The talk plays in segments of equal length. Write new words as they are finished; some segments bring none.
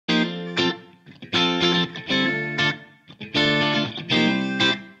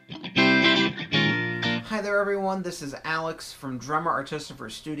Hi there everyone, this is Alex from Drummer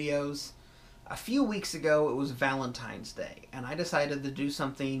Artificer Studios. A few weeks ago it was Valentine's Day, and I decided to do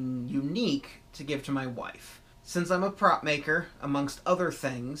something unique to give to my wife. Since I'm a prop maker, amongst other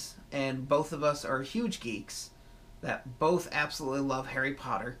things, and both of us are huge geeks that both absolutely love Harry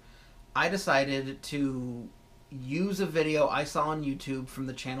Potter, I decided to use a video I saw on YouTube from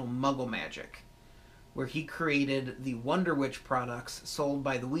the channel Muggle Magic, where he created the Wonder Witch products sold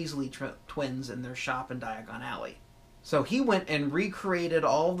by the Weasley twins in their shop in Diagon Alley. So he went and recreated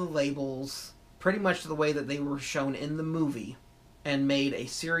all the labels pretty much the way that they were shown in the movie and made a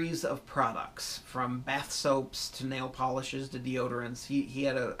series of products, from bath soaps to nail polishes to deodorants. He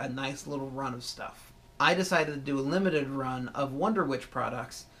had a nice little run of stuff. I decided to do a limited run of Wonder Witch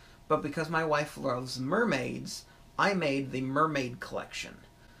products, but because my wife loves mermaids, I made the mermaid collection.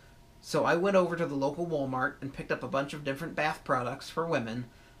 So I went over to the local Walmart and picked up a bunch of different bath products for women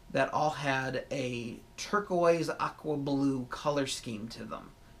that all had a turquoise aqua blue color scheme to them.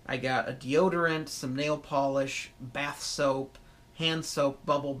 I got a deodorant, some nail polish, bath soap, hand soap,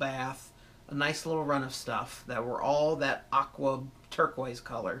 bubble bath, a nice little run of stuff that were all that aqua turquoise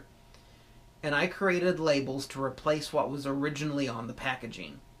color. And I created labels to replace what was originally on the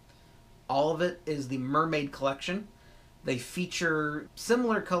packaging. All of it is the Mermaid Collection. They feature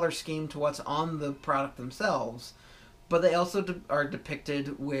similar color scheme to what's on the product themselves, but they also are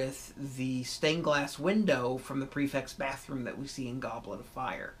depicted with the stained glass window from the prefect's bathroom that we see in Goblet of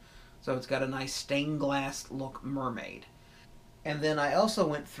Fire. So it's got a nice stained glass look mermaid. And then I also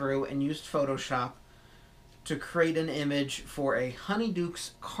went through and used Photoshop to create an image for a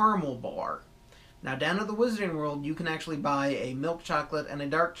Honeyduke's caramel bar. Now down at the Wizarding World you can actually buy a milk chocolate and a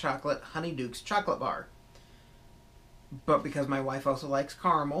dark chocolate Honeyduke's chocolate bar. But because my wife also likes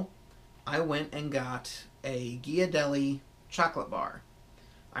caramel, I went and got a Ghirardelli chocolate bar.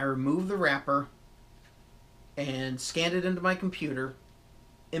 I removed the wrapper and scanned it into my computer,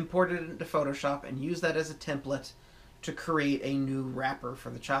 imported it into Photoshop, and used that as a template to create a new wrapper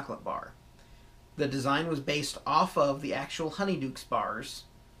for the chocolate bar. The design was based off of the actual Honeyduke's bars,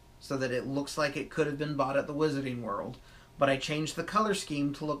 so that it looks like it could have been bought at the Wizarding World, but I changed the color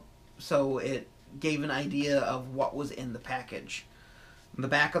scheme to look so it gave an idea of what was in the package. In the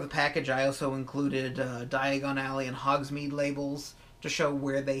back of the package I also included Diagon Alley and Hogsmeade labels to show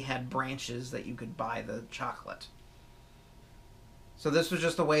where they had branches that you could buy the chocolate. So this was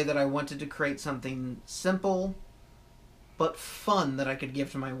just a way that I wanted to create something simple but fun that I could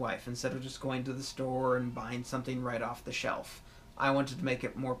give to my wife instead of just going to the store and buying something right off the shelf. I wanted to make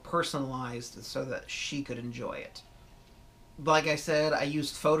it more personalized so that she could enjoy it. Like I said, I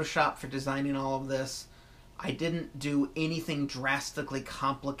used Photoshop for designing all of this. I didn't do anything drastically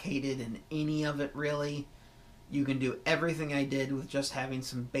complicated in any of it, really. You can do everything I did with just having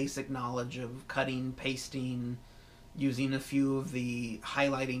some basic knowledge of cutting, pasting, using a few of the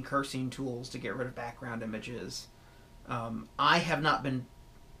highlighting, cursing tools to get rid of background images. I have not been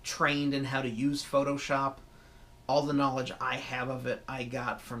trained in how to use Photoshop. All the knowledge I have of it I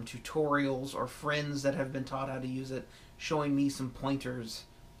got from tutorials or friends that have been taught how to use it, showing me some pointers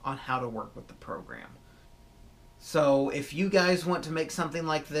on how to work with the program. So if you guys want to make something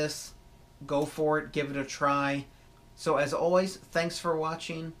like this, go for it, give it a try. So as always, thanks for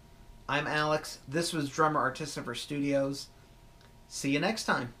watching. I'm Alex. This was Drummer Artificer Studios. See you next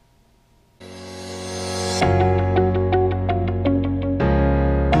time.